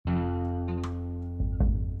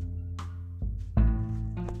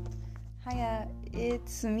Hiya,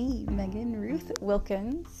 it's me, Megan Ruth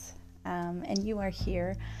Wilkins, and you are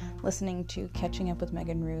here listening to Catching Up with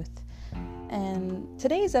Megan Ruth. And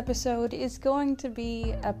today's episode is going to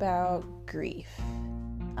be about grief.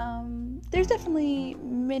 There's definitely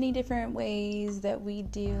many different ways that we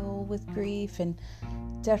deal with grief, and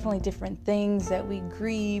definitely different things that we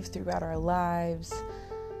grieve throughout our lives.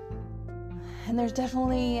 And there's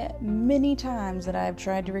definitely many times that I've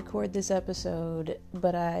tried to record this episode,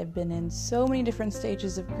 but I've been in so many different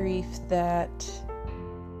stages of grief that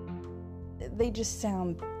they just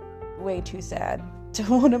sound way too sad to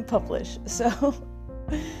want to publish. So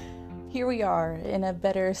here we are in a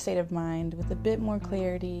better state of mind with a bit more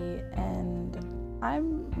clarity, and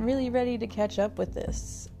I'm really ready to catch up with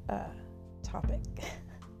this topic.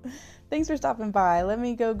 Thanks for stopping by. Let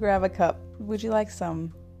me go grab a cup. Would you like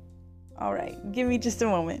some? All right, give me just a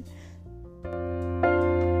moment.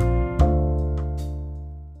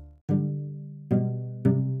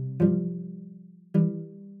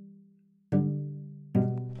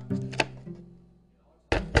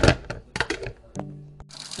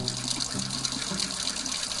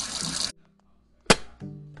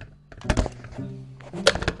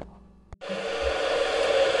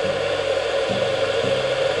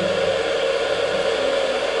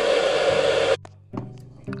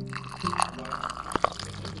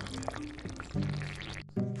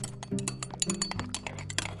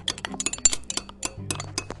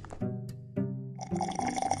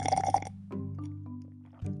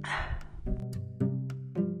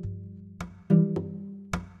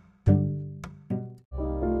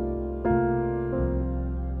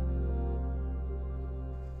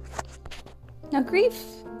 Now, grief,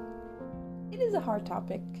 it is a hard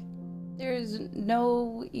topic. There's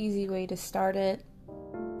no easy way to start it,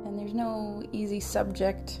 and there's no easy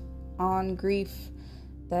subject on grief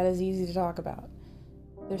that is easy to talk about.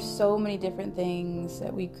 There's so many different things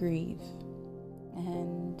that we grieve,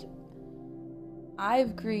 and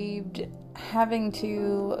I've grieved having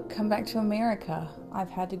to come back to America. I've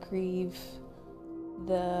had to grieve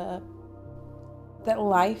that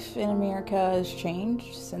life in America has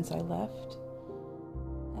changed since I left.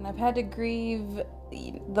 And I've had to grieve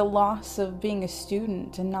the loss of being a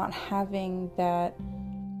student and not having that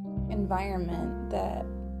environment that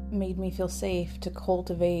made me feel safe to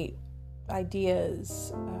cultivate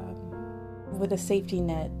ideas with a safety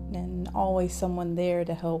net and always someone there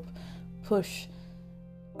to help push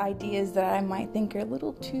ideas that I might think are a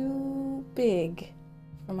little too big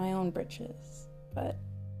for my own britches. But,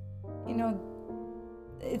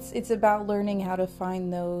 it's about learning how to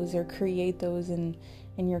find those or create those in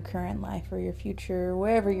your current life or your future,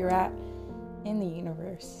 wherever you're at in the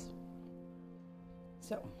universe.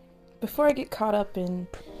 So, before I get caught up in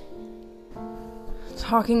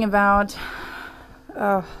talking about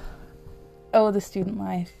the student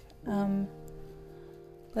life,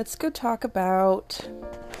 let's go talk about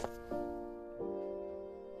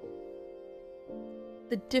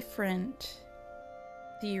the different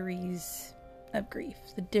theories of grief,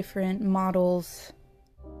 the different models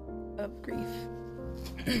of grief.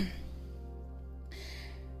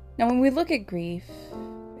 Now, when we look at grief,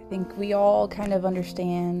 I think we all kind of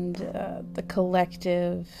understand the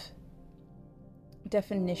collective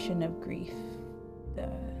definition of grief,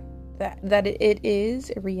 that it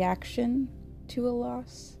is a reaction to a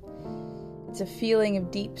loss. It's a feeling of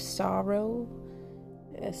deep sorrow,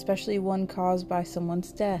 especially one caused by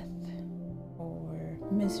someone's death, or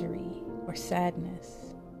misery, or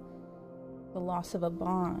sadness, the loss of a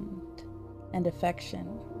bond and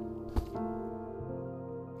affection.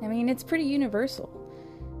 I mean, it's pretty universal,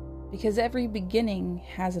 because every beginning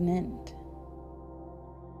has an end.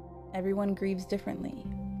 Everyone grieves differently.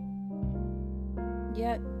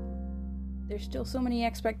 Yet, there's still so many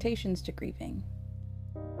expectations to grieving.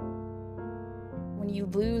 When you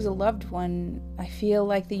lose a loved one, I feel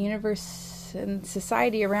like the universe and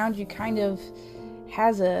society around you kind of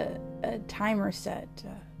has a timer set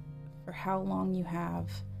for how long you have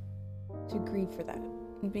to grieve for that.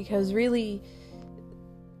 Because really,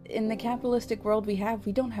 in the capitalistic world we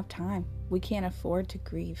don't have time. We can't afford to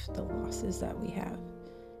grieve the losses that we have.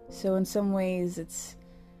 So in some ways, it's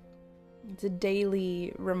a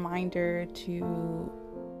daily reminder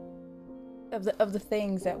of the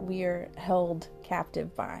things that we are held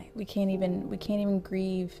captive by. We can't even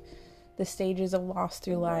grieve the stages of loss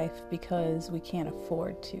through life because we can't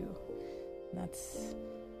afford to. And that's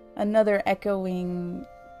another echoing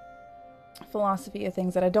philosophy of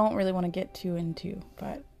things that I don't really want to get too into,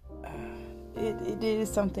 but it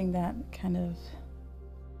is something that kind of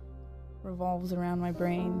revolves around my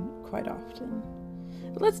brain quite often.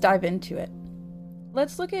 But let's dive into it.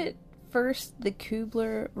 Let's look at first, the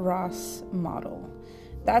Kubler-Ross model.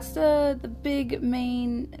 That's the big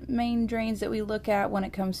main drains that we look at when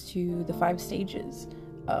it comes to the 5 stages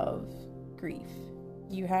of grief.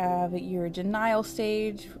 You have your denial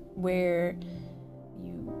stage, where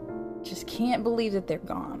you just can't believe that they're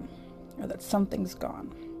gone, or that something's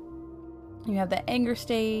gone. You have the anger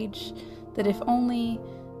stage, that if only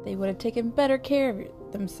they would have taken better care of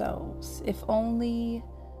themselves, if only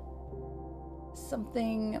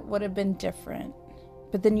something would have been different.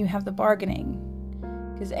 But then you have the bargaining,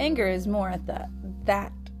 because anger is more at the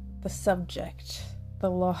subject, the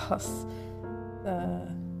loss, the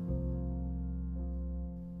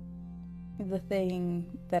thing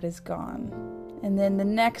that is gone. And then the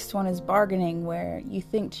next one is bargaining, where you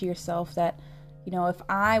think to yourself that, if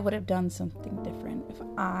I would have done something different, if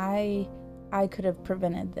I could have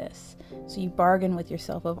prevented this. So you bargain with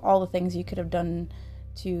yourself of all the things you could have done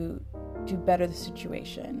to better the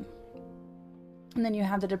situation. And then you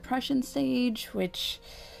have the depression stage, which,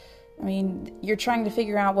 you're trying to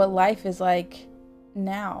figure out what life is like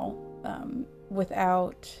now,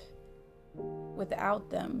 without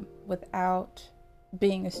them, without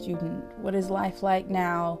being a student. What is life like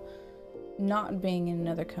now not being in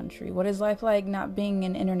another country? What is life like not being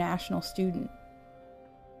an international student?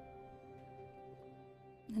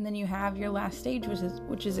 And then you have your last stage,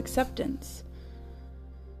 which is acceptance.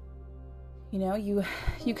 You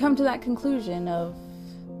come to that conclusion of,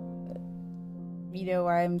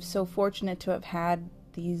 I'm so fortunate to have had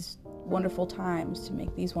these wonderful times, to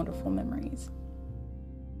make these wonderful memories.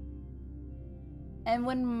 And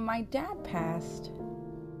when my dad passed,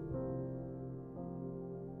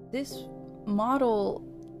 this model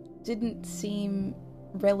didn't seem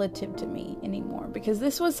relative to me anymore, because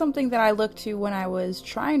this was something that I looked to when I was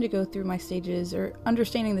trying to go through my stages, or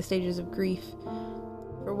understanding the stages of grief,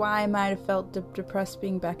 for why I might have felt depressed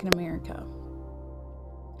being back in America.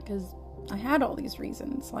 Because I had all these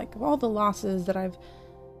reasons, like of all the losses that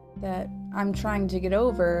I'm trying to get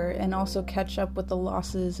over, and also catch up with the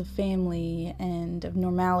losses of family and of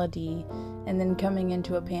normality, and then coming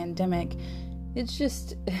into a pandemic. It's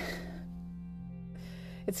just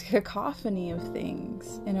it's a cacophony of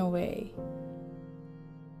things in a way.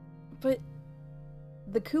 But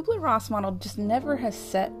the Kubler-Ross model just never has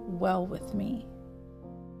set well with me.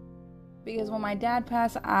 Because when my dad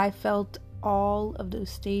passed, I felt all of those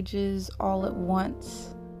stages all at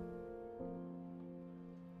once.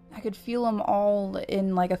 I could feel them all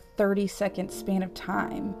in like a 30-second span of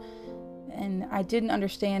time. And I didn't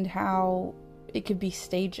understand how it could be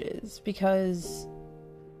stages, because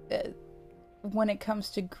when it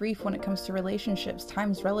comes to grief, when it comes to relationships,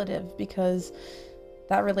 time's relative, because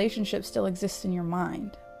that relationship still exists in your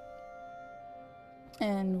mind.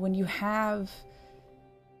 And when you have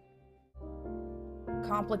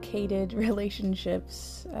complicated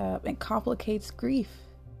relationships, it complicates grief.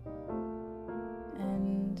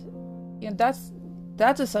 And that's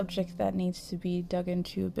a subject that needs to be dug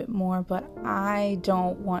into a bit more, but I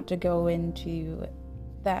don't want to go into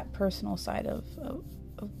that personal side of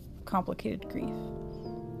complicated grief.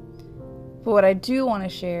 But what I do want to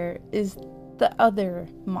share is the other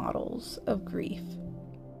models of grief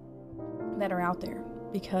that are out there,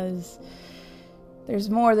 because there's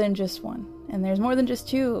more than just one, and there's more than just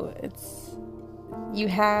two. You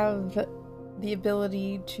have the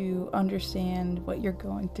ability to understand what you're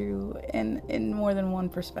going through in more than one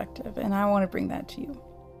perspective, and I want to bring that to you.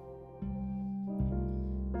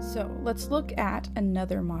 So let's look at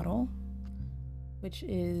another model, which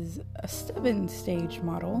is a 7-stage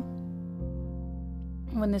model.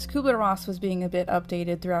 When this Kubler-Ross was being a bit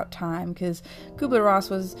updated throughout time, because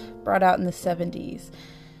Kubler-Ross was brought out in the 70s.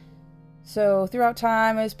 So throughout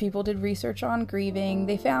time, as people did research on grieving,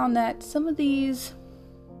 they found that some of these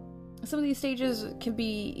stages can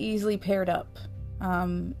be easily paired up,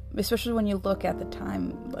 especially when you look at the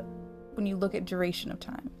time, when you look at duration of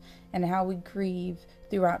time and how we grieve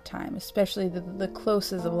throughout time, especially the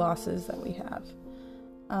closest of losses that we have.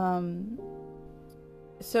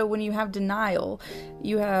 So when you have denial,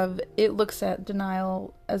 it looks at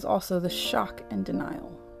denial as also the shock and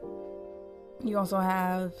denial. You also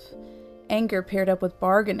have anger paired up with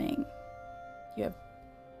bargaining. You have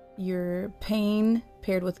your pain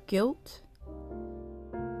paired with guilt.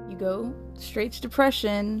 You go straight to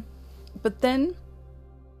depression, but then,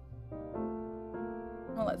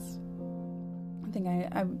 I think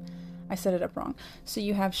I set it up wrong. So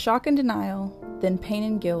you have shock and denial, then pain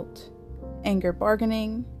and guilt, anger,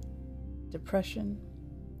 bargaining, depression,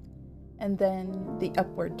 and then the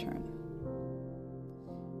upward turn,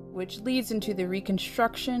 which leads into the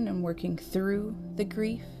reconstruction and working through the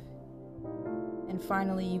grief. and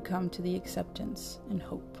finally you come to the acceptance and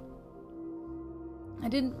hope. I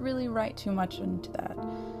didn't really write too much into that.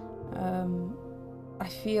 I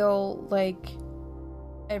feel like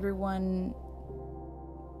everyone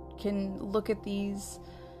can look at these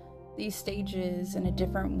stages in a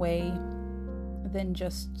different way than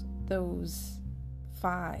just those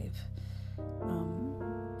 5,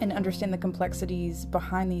 and understand the complexities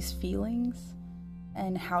behind these feelings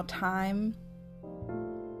and how time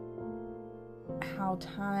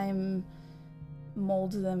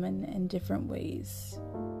molds them in different ways.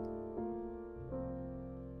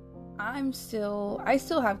 I still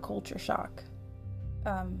have culture shock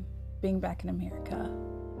being back in America,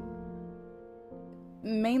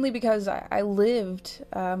 mainly because I lived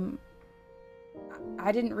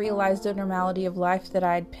I didn't realize the normality of life that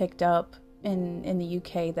I'd picked up in the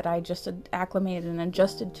UK, that I just acclimated and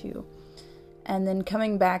adjusted to. And then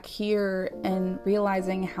coming back here and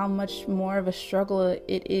realizing how much more of a struggle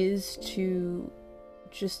it is to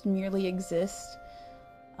just merely exist.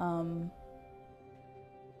 And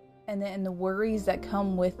the worries that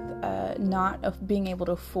come with not of being able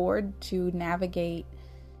to afford to navigate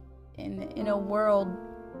in a world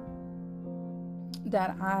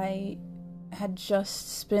that I had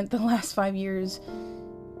just spent the last 5 years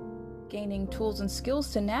gaining tools and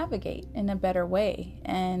skills to navigate in a better way.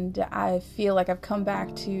 And I feel like I've come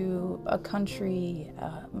back to a country,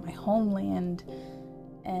 my homeland,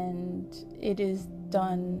 and it has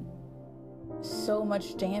done so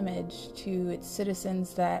much damage to its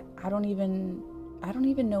citizens that I don't even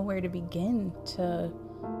know where to begin to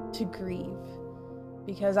grieve,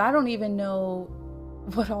 because I don't even know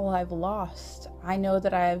what all I've lost. I know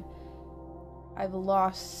that I've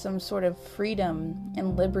lost some sort of freedom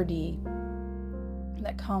and liberty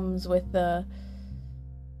that comes with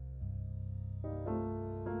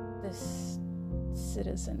this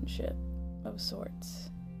citizenship of sorts.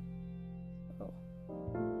 So,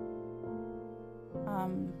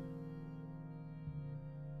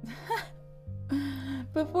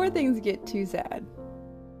 before things get too sad,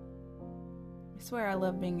 I swear I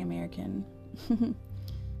love being American.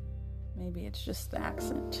 Maybe it's just the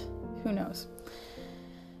accent. Who knows?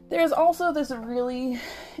 There's also this really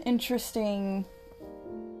interesting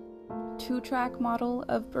 2-track model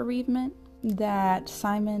of bereavement that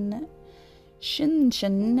Simon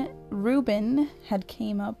Shinshin Rubin had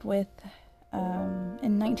came up with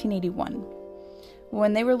in 1981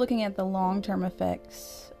 when they were looking at the long-term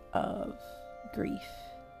effects of grief.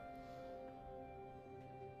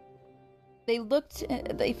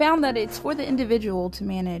 They found that it's for the individual to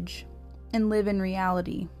manage and live in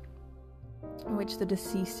reality in which the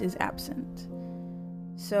deceased is absent.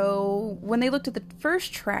 So when they looked at the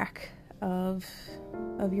first track of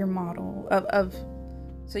your model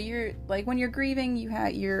so you're like, when you're grieving,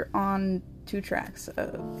 you're on 2 tracks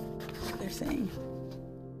of, they're saying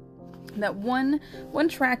that one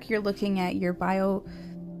track you're looking at your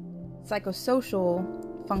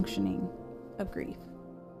psychosocial functioning of grief.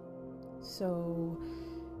 So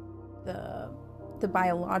the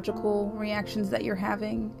biological reactions that you're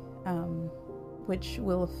having, which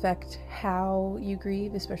will affect how you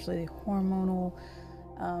grieve, especially the hormonal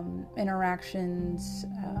interactions,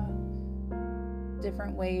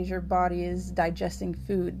 different ways your body is digesting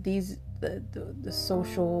food. The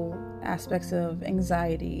social aspects of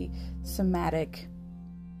anxiety, somatic,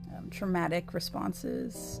 traumatic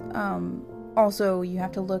responses. Also, you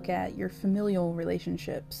have to look at your familial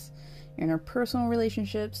relationships, your interpersonal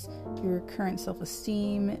relationships, your current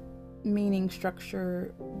self-esteem, meaning,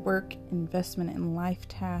 structure, work, investment, and life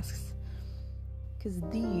tasks, because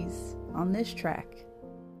these on this track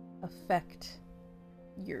affect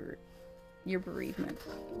your bereavement.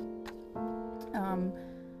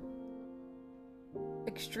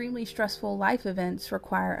 Extremely stressful life events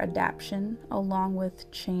require adaptation along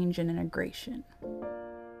with change and integration.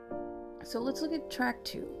 So let's look at track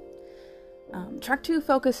 2. Track 2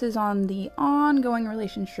 focuses on the ongoing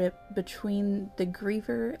relationship between the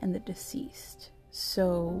griever and the deceased.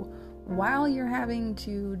 So while you're having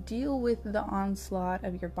to deal with the onslaught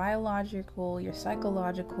of your biological, your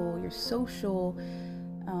psychological, your social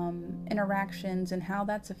interactions and how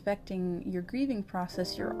that's affecting your grieving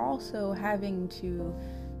process, you're also having to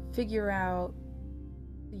figure out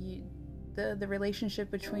the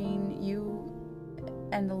relationship between you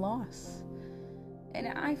and the loss. And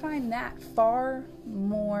I find that far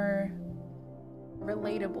more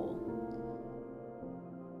relatable,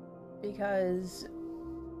 because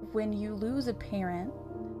when you lose a parent,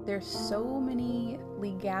 there's so many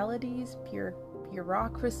legalities,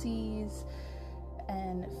 bureaucracies,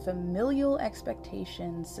 and familial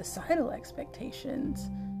expectations, societal expectations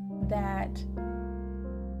that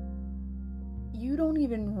you don't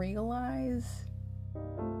even realize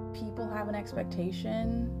people have an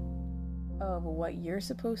expectation of what you're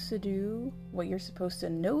supposed to do, what you're supposed to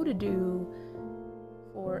know to do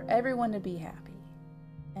for everyone to be happy.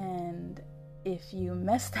 And if you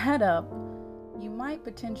mess that up, you might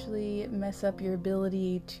potentially mess up your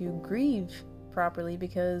ability to grieve properly,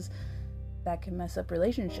 because that can mess up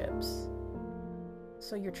relationships.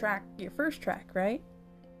 So your first track, right?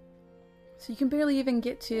 So you can barely even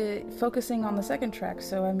get to focusing on the second track.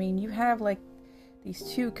 So I mean, you have like these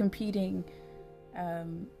two competing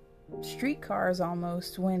streetcars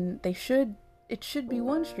almost, when it should be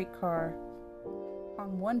one streetcar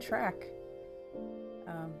on one track,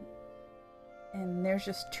 and there's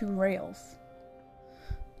just two rails.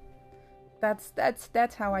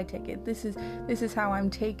 That's how I take it. This is how I'm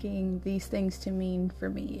taking these things to mean for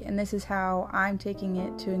me, and this is how I'm taking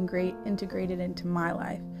it to integrate it into my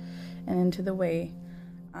life and into the way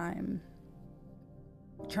I'm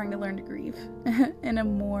trying to learn to grieve in a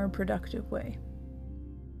more productive way.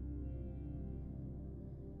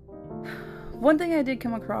 One thing I did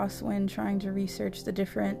come across when trying to research the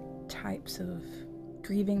different types of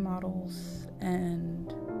grieving models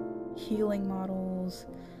and healing models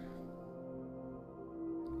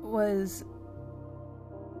was,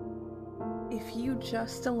 if you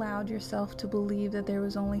just allowed yourself to believe that there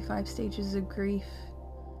was only 5 stages of grief,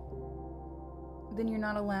 then you're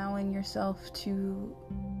not allowing yourself to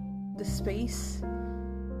the space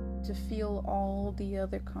to feel all the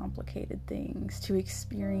other complicated things, to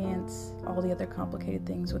experience all the other complicated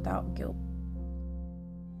things without guilt.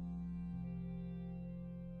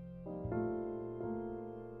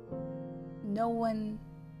 No one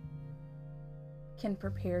can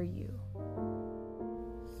prepare you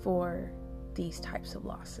for these types of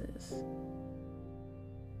losses.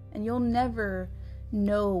 And you'll never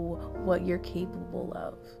know what you're capable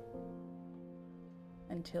of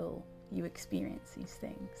until you experience these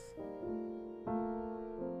things.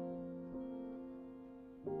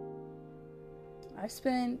 I've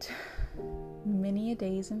spent many a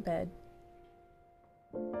days in bed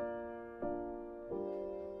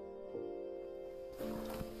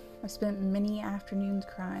I've spent many afternoons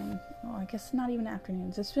crying. Well, I guess not even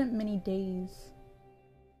afternoons. I've spent many days.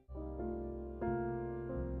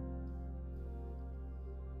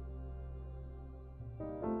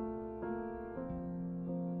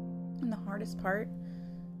 And the hardest part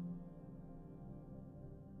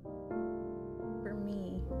for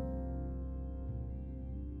me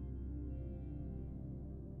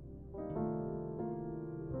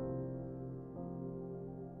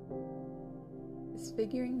is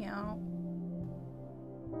figuring out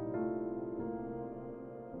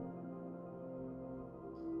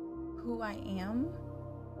who I am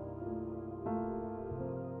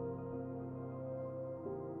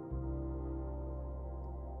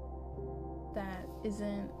that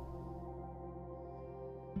isn't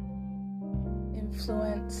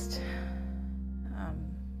influenced,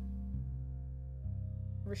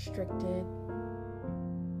 restricted,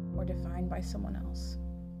 or defined by someone else.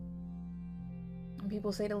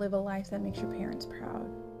 People say to live a life that makes your parents proud.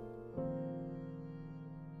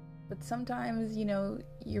 But sometimes,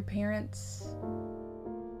 your parents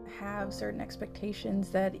have certain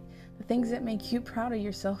expectations that the things that make you proud of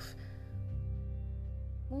yourself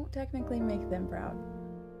won't technically make them proud.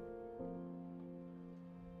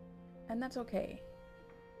 And that's okay.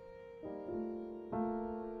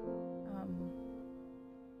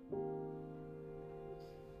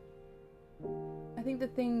 I think the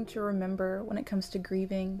thing to remember when it comes to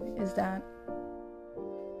grieving is that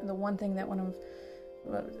the one thing that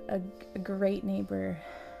a great neighbor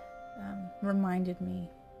reminded me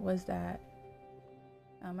was that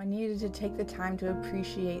I needed to take the time to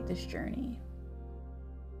appreciate this journey,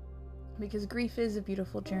 because grief is a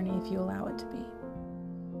beautiful journey if you allow it to be.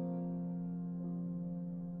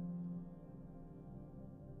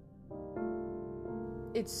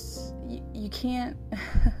 You can't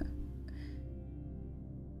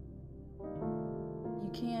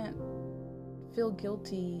can't feel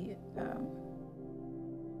guilty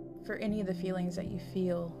for any of the feelings that you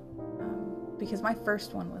feel, because my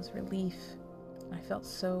first one was relief. I felt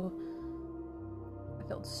so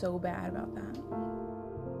bad about that.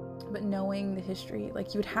 But knowing the history, you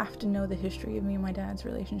would have to know the history of me and my dad's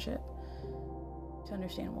relationship to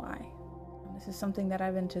understand why. This is something that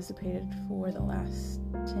I've anticipated for the last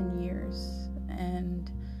 10 years,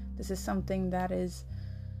 and this is something that is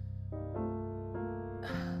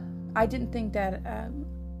I didn't think that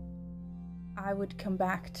I would come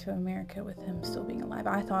back to America with him still being alive.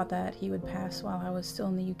 I thought that he would pass while I was still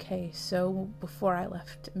in the UK. So before I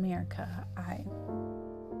left America,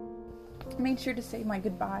 made sure to say my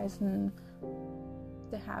goodbyes and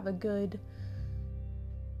to have a good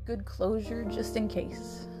closure just in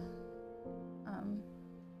case.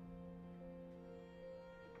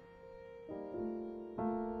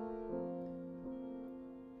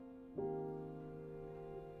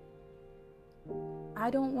 I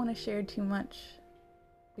don't want to share too much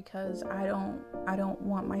because I don't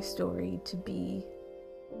want my story to be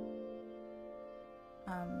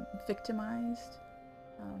victimized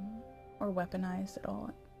or weaponized at all.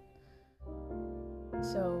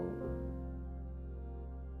 So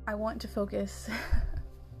I want to focus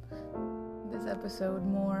this episode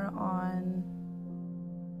more on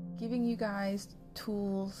giving you guys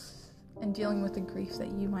tools and dealing with the grief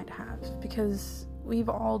that you might have, because we've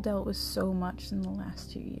all dealt with so much in the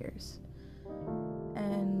last 2 years,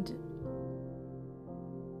 and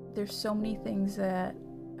there's so many things that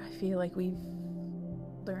I feel like we've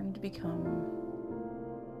learned to become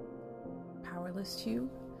powerless to.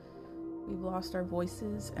 We've lost our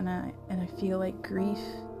voices, and I feel like grief,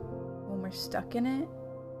 when we're stuck in it,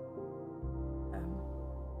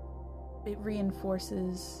 it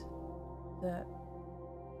reinforces that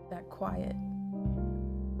quiet.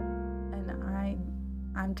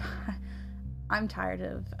 And I'm tired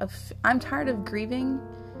of grieving.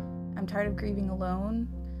 I'm tired of grieving alone,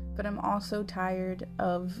 but I'm also tired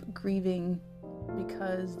of grieving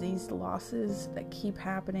because these losses that keep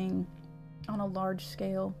happening on a large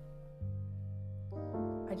scale,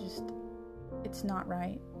 it's not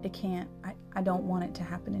right. It can't. I don't want it to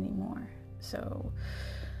happen anymore. So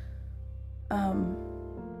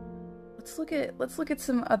let's look at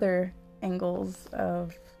some other angles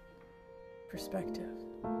of perspective.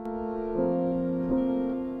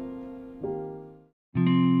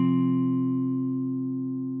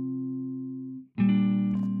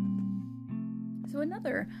 So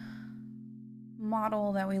another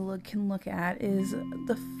model that we can look at is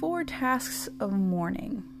the 4 tasks of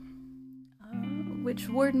mourning, which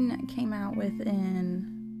Worden came out with in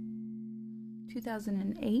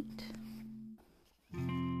 2008.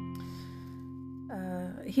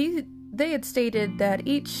 They had stated that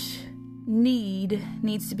each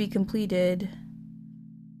needs to be completed,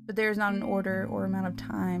 but there's not an order or amount of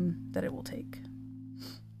time that it will take.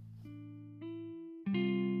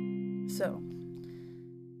 So,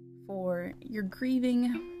 for your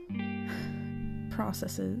grieving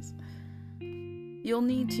processes, you'll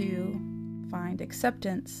need to find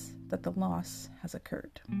acceptance that the loss has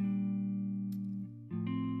occurred.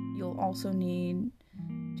 You'll also need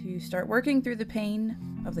to start working through the pain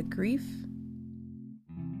of the grief.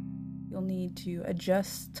 You'll need to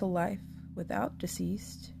adjust to life without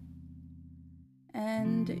deceased.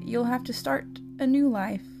 And you'll have to start a new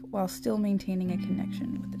life while still maintaining a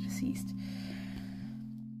connection with the deceased.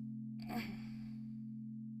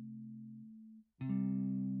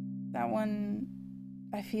 That one,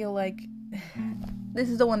 I feel like this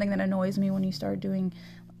is the one thing that annoys me when I start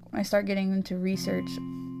getting into research.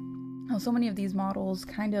 How so many of these models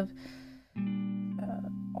kind of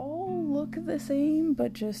all look the same,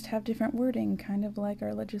 but just have different wording, kind of like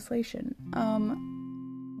our legislation.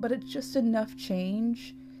 But it's just enough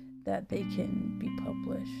change that they can be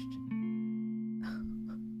published.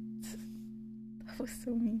 That was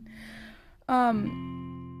so mean.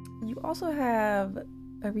 You also have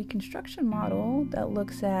a reconstruction model that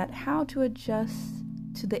looks at how to adjust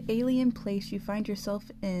to the alien place you find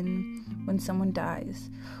yourself in when someone dies,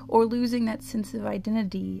 or losing that sense of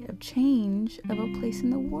identity, of change, of a place in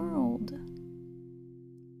the world.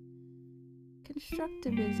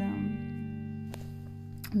 Constructivism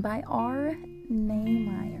by R.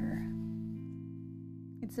 Nehmeyer.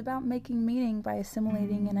 It's about making meaning by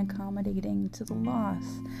assimilating and accommodating to the loss.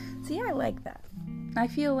 See, I like that. I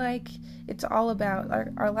feel like it's all about,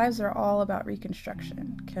 our lives are all about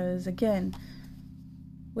reconstruction, because again,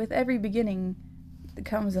 with every beginning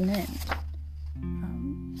comes an end.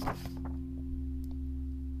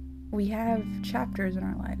 We have chapters in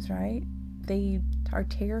our lives, right? They are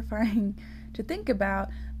terrifying to think about,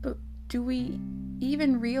 but do we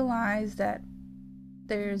even realize that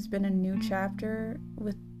there's been a new chapter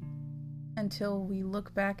until we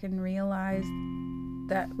look back and realize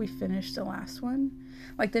that we finished the last one?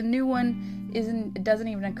 Like, the new one it doesn't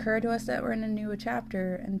even occur to us that we're in a new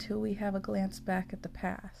chapter until we have a glance back at the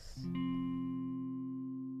past.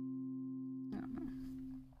 I don't know.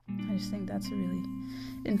 I just think that's a really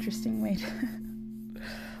interesting way to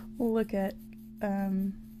look at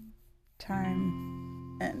time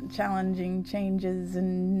and challenging changes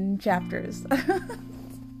and chapters.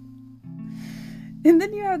 And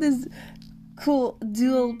then you have this cool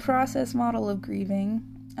dual process model of grieving,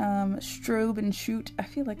 Strobe and shoot. I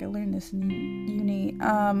feel like I learned this in uni.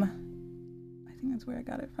 I think that's where I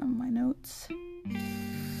got it from, my notes.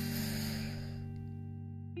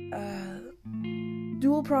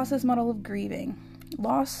 Dual process model of grieving.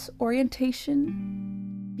 Loss,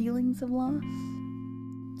 orientation, feelings of loss.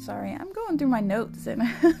 Sorry, I'm going through my notes and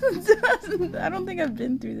I don't think I've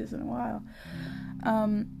been through this in a while.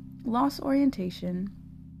 Loss, orientation,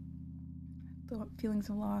 feelings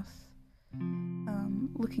of loss.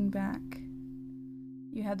 Looking back.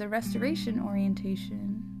 You had the restoration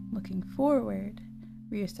orientation, looking forward,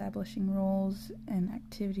 reestablishing roles and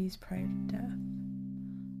activities prior to death.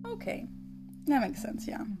 Okay, that makes sense,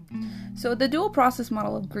 yeah. So the dual process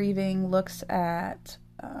model of grieving looks at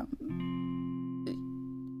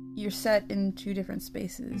you're set in two different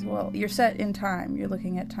spaces. Well, you're set in time. You're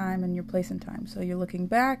looking at time and your place in time. So you're looking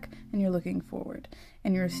back and you're looking forward.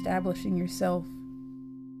 And you're establishing yourself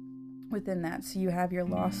within that. So you have your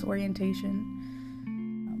loss orientation,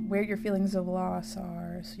 where your feelings of loss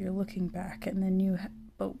are. So you're looking back, and then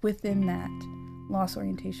but within that loss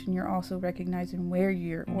orientation, you're also recognizing where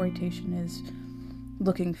your orientation is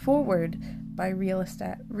looking forward by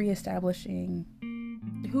reestablishing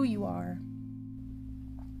who you are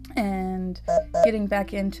and getting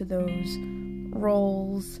back into those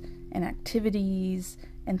roles and activities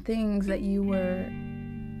and things that you were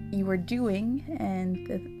doing, and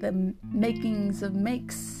the makings of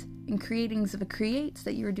makes and creatings of creates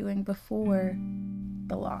that you were doing before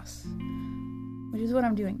the loss, which is what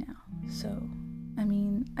I'm doing now. So, I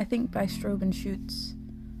mean, I think by Strobe and Shoot's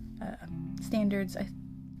standards, I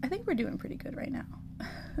think we're doing pretty good right now.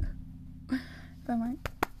 If I might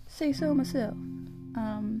say so myself.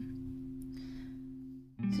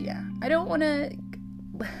 So yeah, I don't want to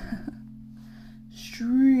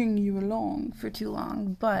string you along for too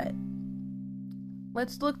long, but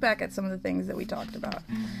let's look back at some of the things that we talked about.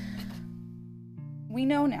 We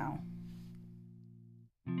know now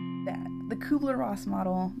that the Kubler-Ross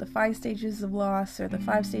model, the 5 stages of loss, or the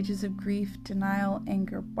 5 stages of grief, denial,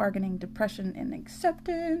 anger, bargaining, depression, and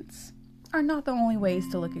acceptance, are not the only ways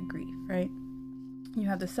to look at grief, right? You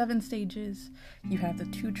have the 7 stages, you have the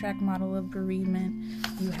 2-track model of bereavement,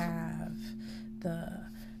 you have the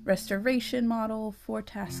restoration model, 4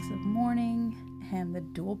 tasks of mourning, and the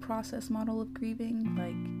dual process model of grieving.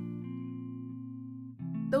 Like,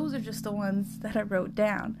 those are just the ones that I wrote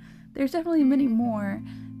down. There's definitely many more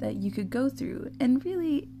that you could go through. And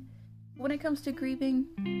really, when it comes to grieving,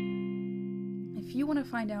 if you want to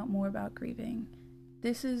find out more about grieving,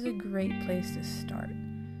 this is a great place to start.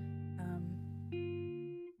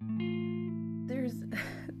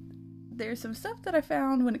 There's some stuff that I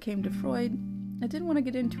found when it came to Freud. I didn't want to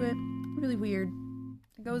get into it. Really weird.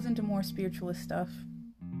 It goes into more spiritualist stuff.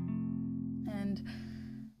 And,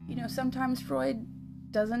 sometimes Freud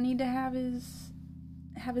doesn't need to have his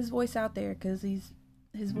voice out there, because his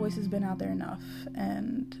voice has been out there enough.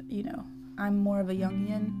 And, I'm more of a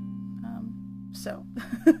Jungian. So.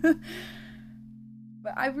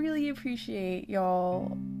 But I really appreciate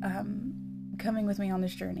y'all coming with me on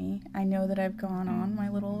this journey. I know that I've gone on my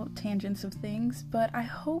little tangents of things, but I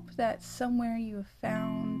hope that somewhere you have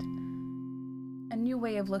found a new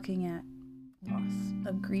way of looking at loss,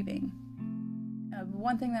 of grieving.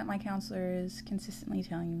 One thing that my counselor is consistently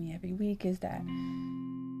telling me every week is that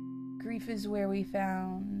grief is where we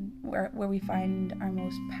find our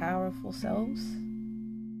most powerful selves.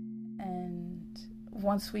 And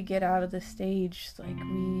once we get out of the stage, like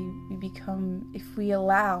we become, if we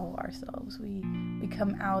allow ourselves, we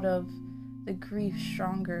come out of the grief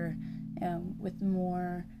stronger, with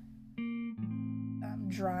more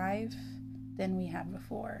drive than we had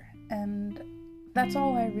before. And that's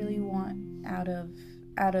all I really want out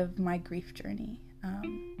of my grief journey,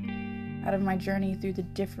 out of my journey through the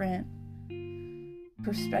different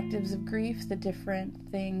perspectives of grief, the different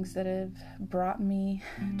things that have brought me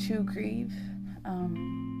to grieve.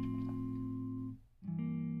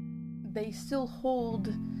 They still hold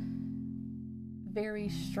very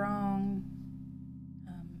strong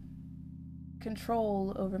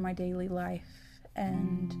control over my daily life,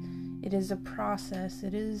 and it is a process,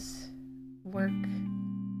 it is work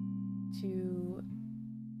to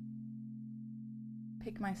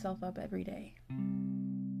pick myself up every day.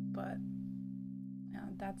 But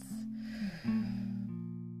that's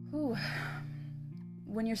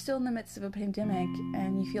when you're still in the midst of a pandemic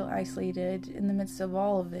and you feel isolated in the midst of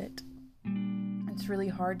all of it, it's really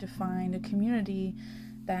hard to find a community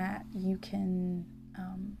that you can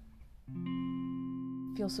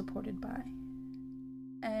feel supported by.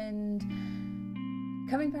 And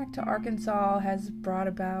coming back to Arkansas has brought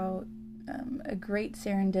about a great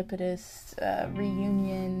serendipitous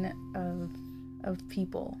reunion of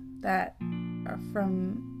people that are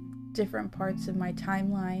from different parts of my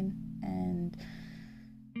timeline and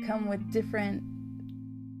come with different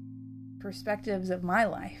perspectives of my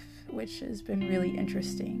life, which has been really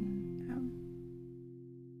interesting.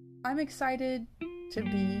 I'm excited to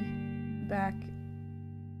be back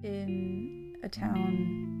in a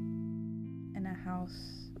town and a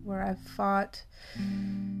house where I've fought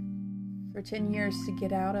for 10 years to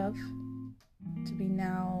get out of, to be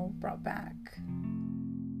now brought back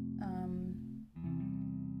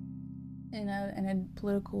in a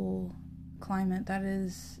political climate that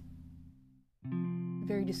is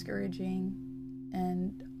very discouraging,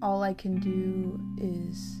 and all I can do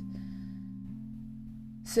is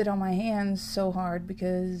sit on my hands so hard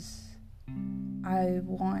because I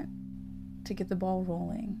want to get the ball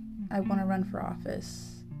rolling. I want to run for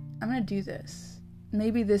office. I'm going to do this.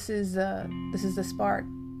 Maybe this is the spark,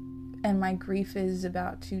 and my grief is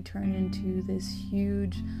about to turn into this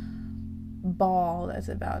huge ball that's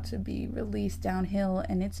about to be released downhill,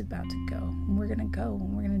 and it's about to go. And we're going to go,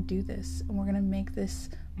 and we're going to do this, and we're going to make this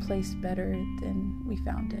place better than we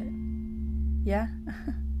found it. Yeah?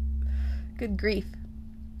 Good grief.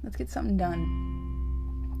 Let's get something done.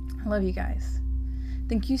 I love you guys.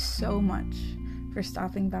 Thank you so much for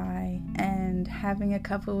stopping by and having a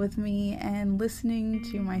cuppa with me and listening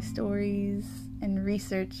to my stories and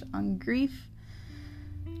research on grief.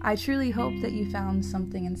 I truly hope that you found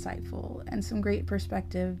something insightful and some great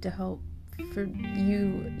perspective to help for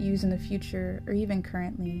you use in the future or even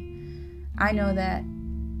currently. I know that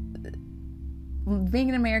being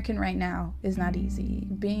an American right now is not easy.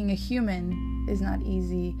 Being a human is not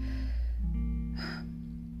easy.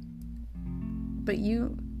 But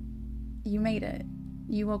you made it.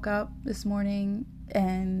 You woke up this morning,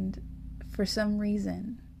 and for some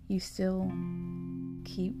reason, you still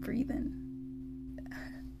keep breathing.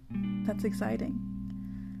 That's exciting.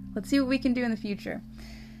 Let's see what we can do in the future.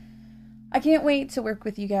 I can't wait to work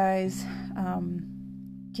with you guys.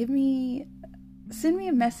 Send me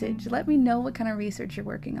a message. Let me know what kind of research you're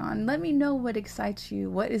working on. Let me know what excites you,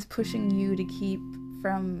 what is pushing you to keep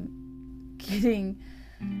from getting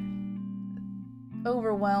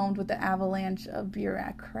overwhelmed with the avalanche of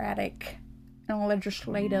bureaucratic and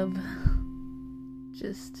legislative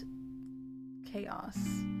just chaos.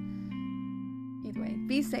 Either way,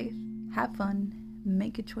 be safe, have fun,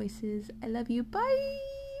 make good choices. I love you. Bye.